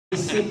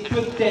C'est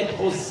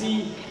peut-être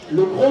aussi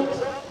le gros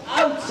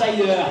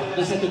outsider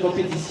de cette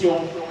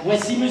compétition.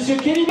 Voici Monsieur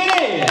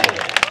Belaey.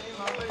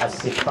 Ah,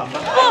 c'est pas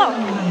mal.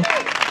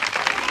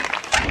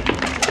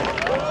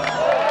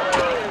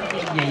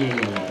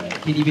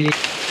 Belaey.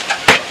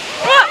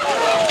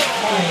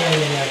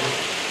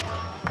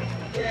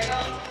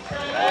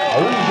 Ah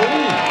oui,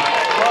 joli.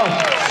 Oh,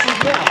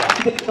 super.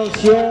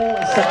 Attention,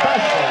 ça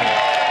passe.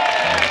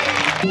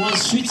 Pour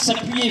ensuite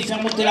s'appuyer et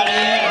faire monter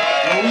l'arrière.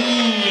 Ah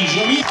oui,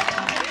 joli.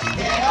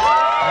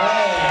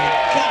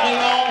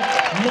 Carrément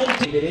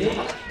monté.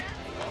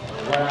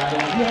 Voilà,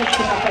 directement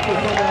attaque au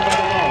fond de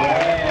l'abandonnement.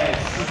 Ouais,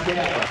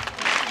 super.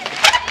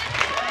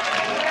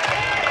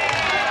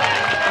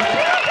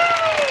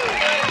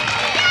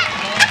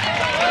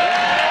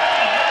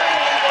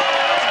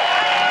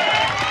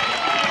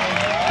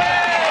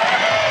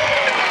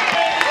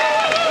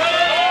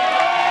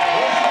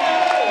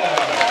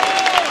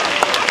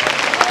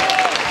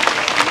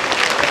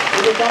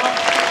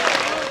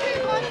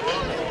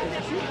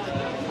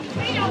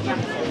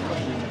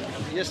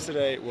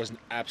 Yesterday was an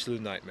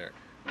absolute nightmare.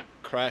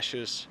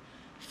 Crashes,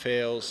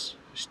 fails,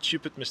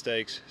 stupid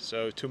mistakes.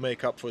 So to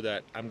make up for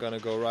that, I'm gonna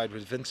go ride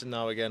with Vincent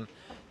now again,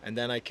 and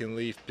then I can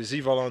leave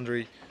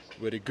Belaey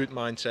with a good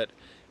mindset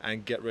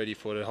and get ready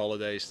for the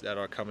holidays that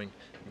are coming.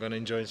 I'm gonna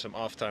enjoy some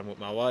off time with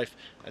my wife.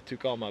 I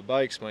took all my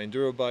bikes, my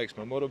enduro bikes,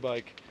 my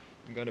motorbike.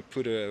 I'm gonna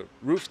put a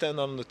roof tent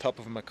on the top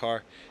of my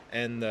car,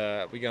 and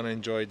we're gonna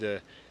enjoy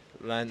the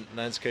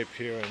landscape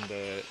here and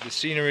the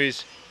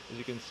sceneries. As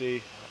you can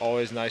see,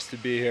 always nice to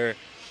be here,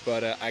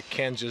 but I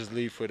can't just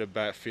leave with a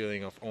bad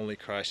feeling of only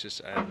crashes,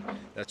 and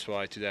that's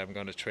why today I'm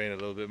going to train a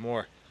little bit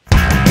more. I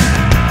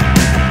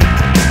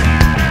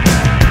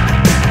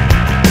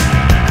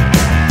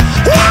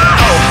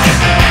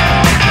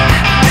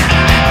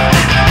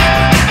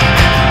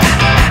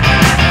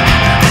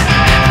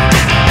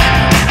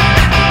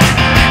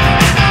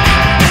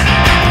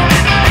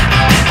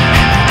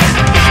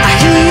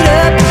heat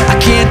up, I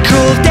can't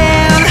cool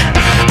down.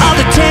 All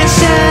the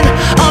tension,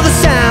 all the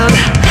sound,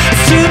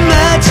 it's too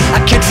much, I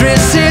can't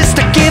resist,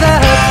 I give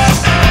up.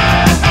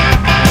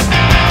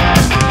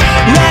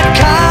 Red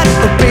card,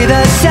 obey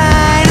the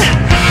sign.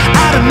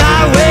 Out of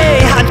my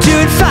way, I'm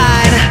doing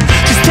fine.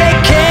 Just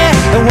take care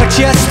and watch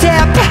your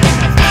step.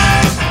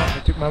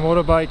 I took my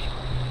motorbike.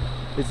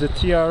 It's the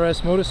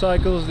TRS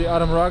motorcycles, the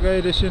Adam Raga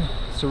edition.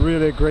 It's a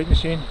really great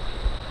machine,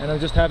 and I'm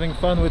just having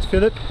fun with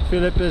Philip.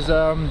 Philip is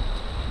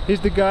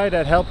he's the guy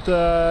that helped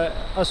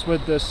us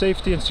with the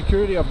safety and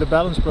security of the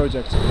Balance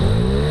project.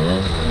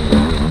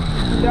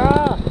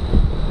 Yeah!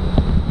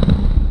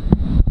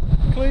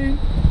 Clean!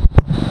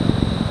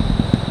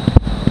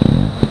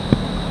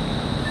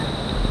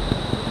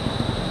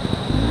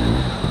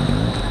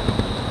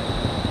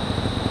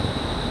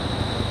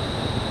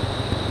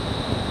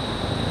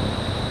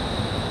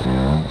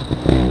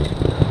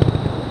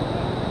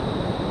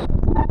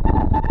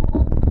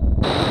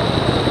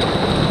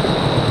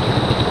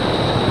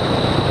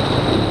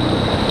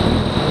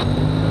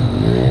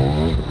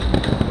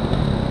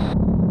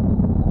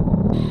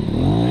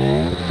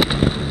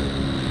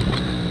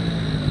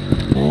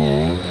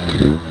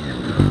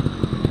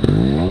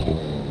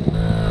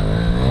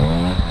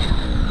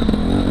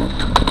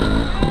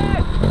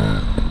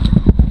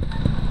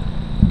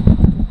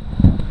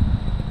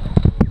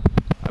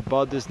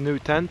 Bought this new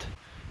tent,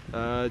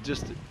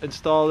 just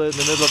installed it in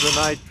the middle of the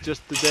night,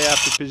 just the day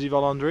after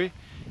Belaey,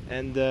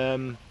 and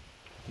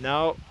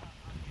now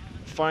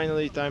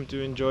finally time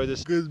to enjoy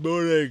this. Good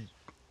morning!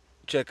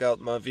 Check out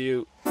my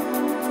view.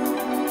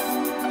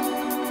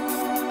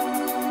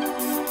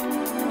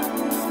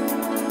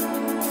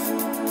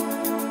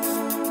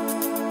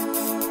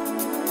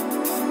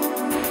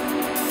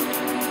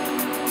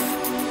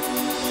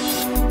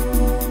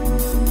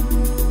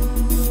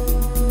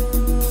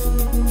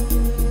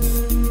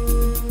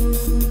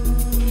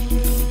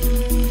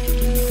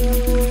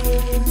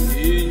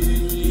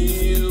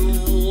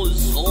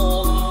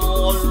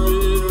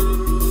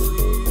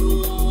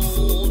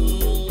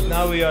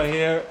 Now we are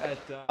here at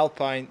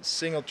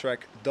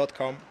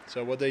alpinesingletrack.com.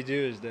 So what they do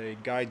is they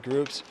guide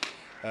groups,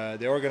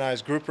 they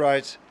organize group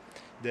rides,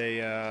 they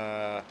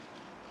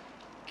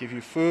give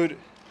you food,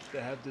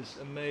 they have this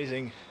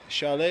amazing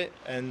chalet,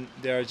 and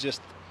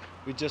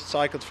we just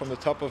cycled from the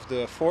top of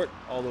the fort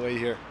all the way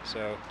here.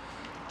 So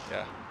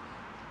yeah,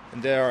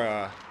 and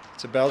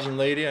it's a Belgian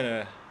lady,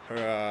 and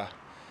her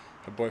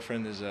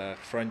boyfriend is a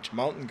French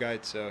mountain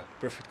guide, so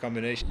perfect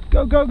combination.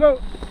 Go, go, go!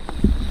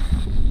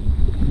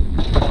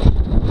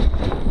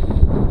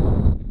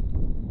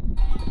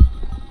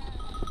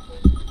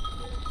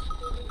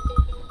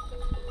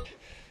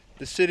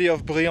 The city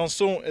of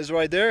Briançon is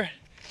right there,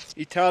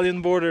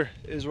 Italian border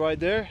is right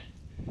there,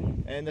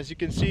 and as you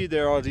can see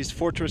there are these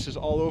fortresses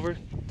all over.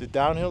 The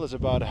downhill is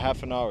about a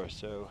half an hour,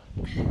 so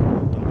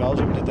in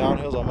Belgium the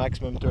downhills are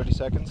maximum 30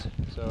 seconds,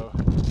 so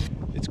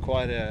it's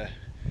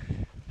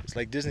it's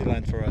like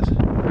Disneyland for us.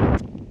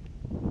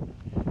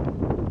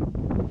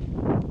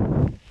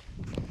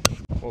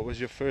 What was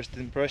your first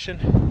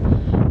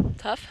impression?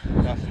 Tough.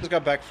 Just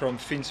got back from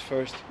Finn's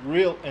first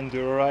real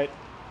enduro ride.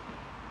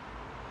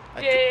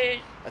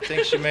 Yay! I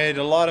think she made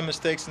a lot of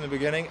mistakes in the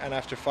beginning, and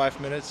after 5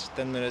 minutes,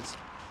 10 minutes,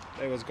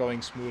 it was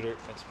going smoother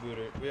and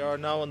smoother. We are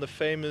now on the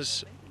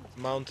famous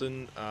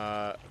mountain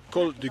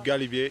Col du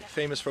Galibier,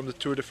 famous from the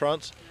Tour de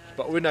France.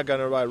 But we're not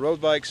gonna ride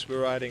road bikes,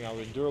 we're riding our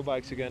enduro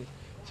bikes again.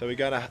 So we're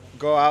gonna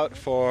go out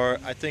for,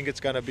 I think it's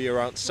gonna be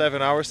around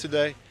 7 hours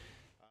today.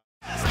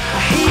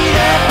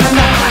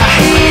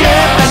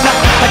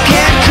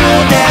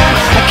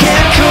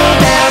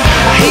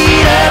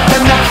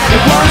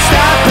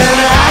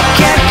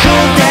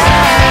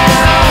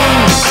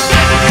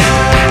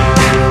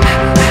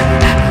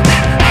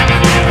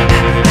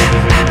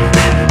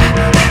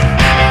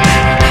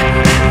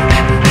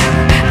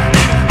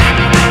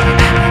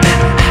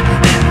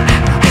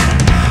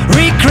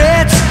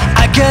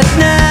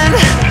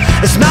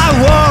 It's my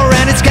war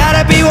and it's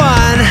gotta be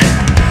won.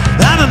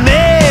 I'm a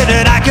man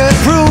and I could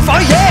prove, oh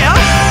yeah.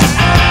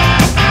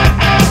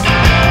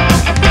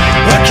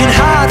 Working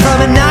hard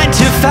from a 9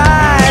 to 5.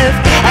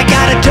 I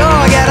got a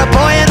dog and a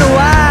boy and a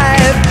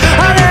wife,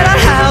 a little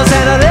house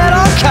and a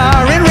little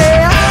car in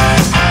real.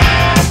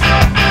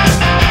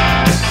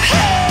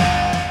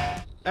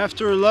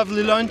 After a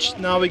lovely lunch,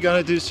 now we're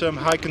gonna do some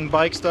hike and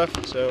bike stuff.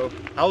 So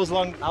how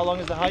long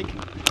is the hike?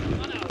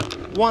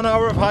 1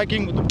 hour of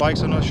hiking with the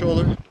bikes on our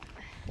shoulder.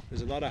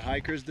 There's a lot of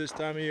hikers this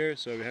time of year,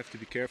 so we have to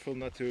be careful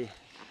not to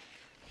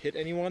hit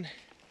anyone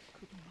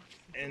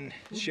and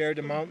share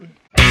the mountain.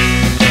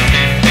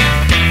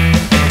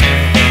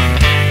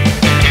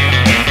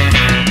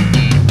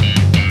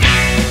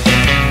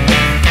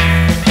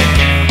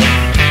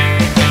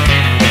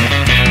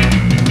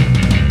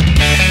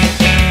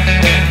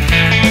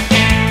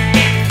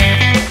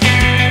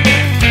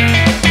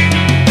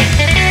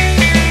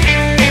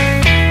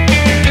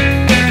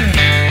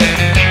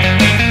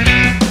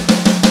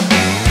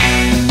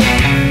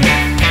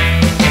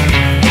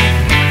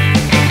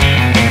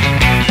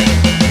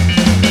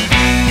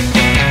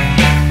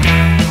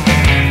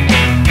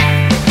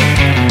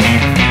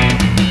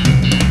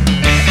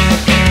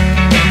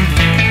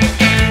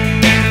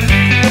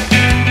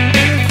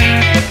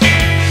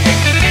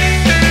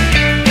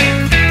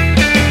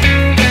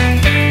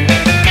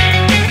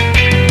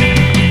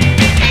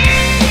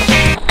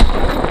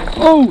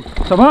 Oh,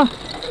 ça va?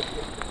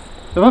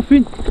 Ça va,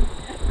 Finn?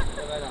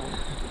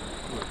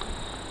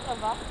 Ça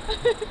va.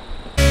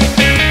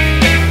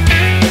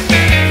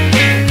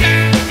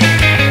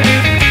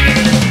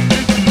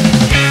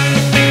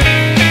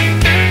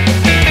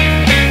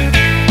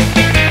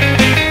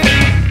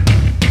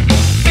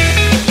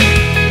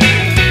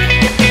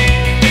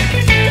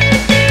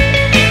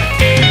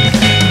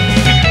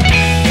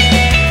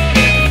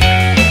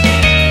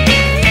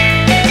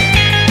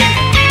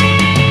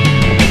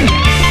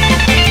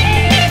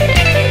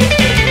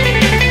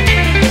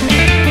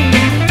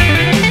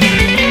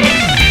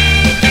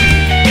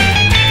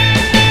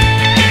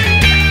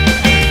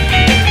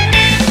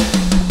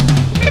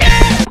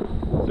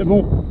 C'est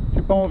bon,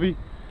 j'ai pas envie.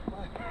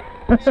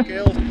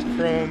 Scaled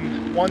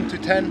from 1 to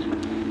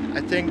 10,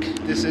 I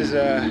think this is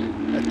a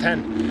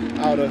 10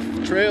 out of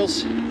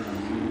trails.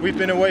 We've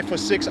been away for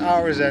 6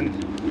 hours, and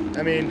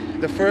I mean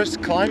the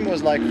first climb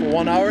was like for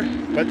 1 hour,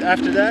 but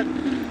after that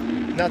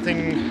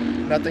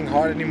nothing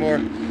hard anymore,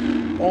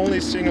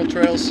 only single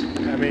trails.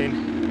 I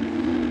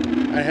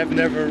mean, I have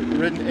never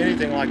ridden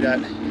anything like that.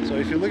 So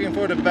if you're looking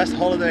for the best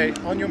holiday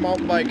on your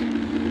mountain bike,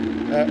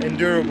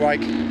 enduro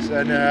bike,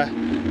 then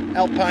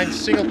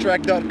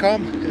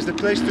alpinesingletrack.com is the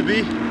place to be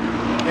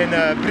in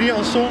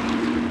Briançon.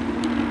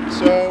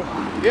 So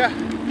yeah,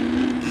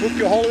 book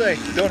your holiday,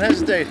 don't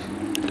hesitate.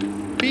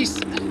 Peace.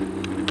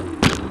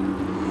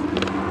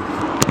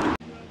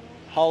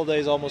 Holiday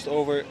is almost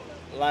over.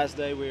 Last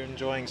day we're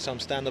enjoying some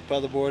stand-up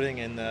paddleboarding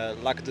in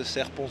Lac de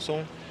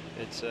Serponçon.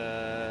 It's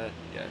yeah,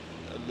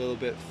 a little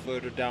bit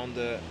further down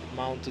the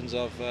mountains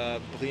of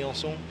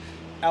Briançon.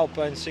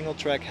 Alpine Single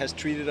Track has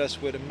treated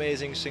us with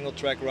amazing single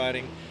track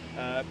riding.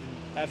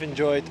 I've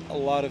enjoyed a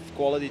lot of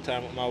quality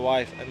time with my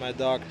wife and my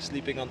dog,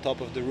 sleeping on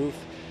top of the roof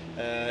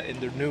in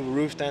the new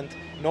roof tent.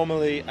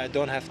 Normally I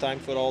don't have time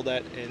for all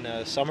that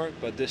in summer,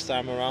 but this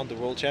time around the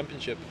World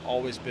Championship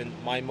always been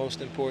my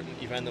most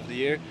important event of the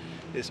year.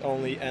 It's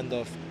only end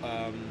of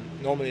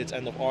normally it's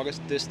end of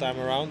August. This time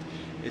around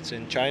it's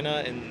in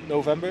China in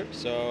November,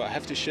 so I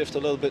have to shift a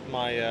little bit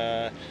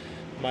my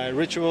my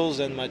rituals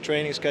and my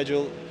training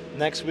schedule.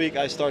 Next week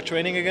I start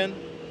training again,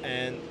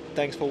 and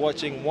thanks for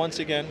watching once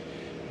again.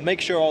 Make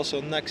sure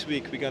also next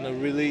week we're gonna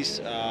release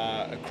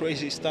a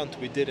crazy stunt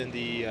we did in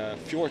the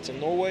fjords in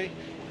Norway,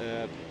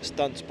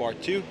 stunts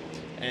part 2.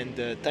 And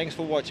thanks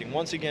for watching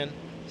once again.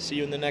 See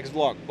you in the next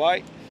vlog.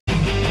 Bye.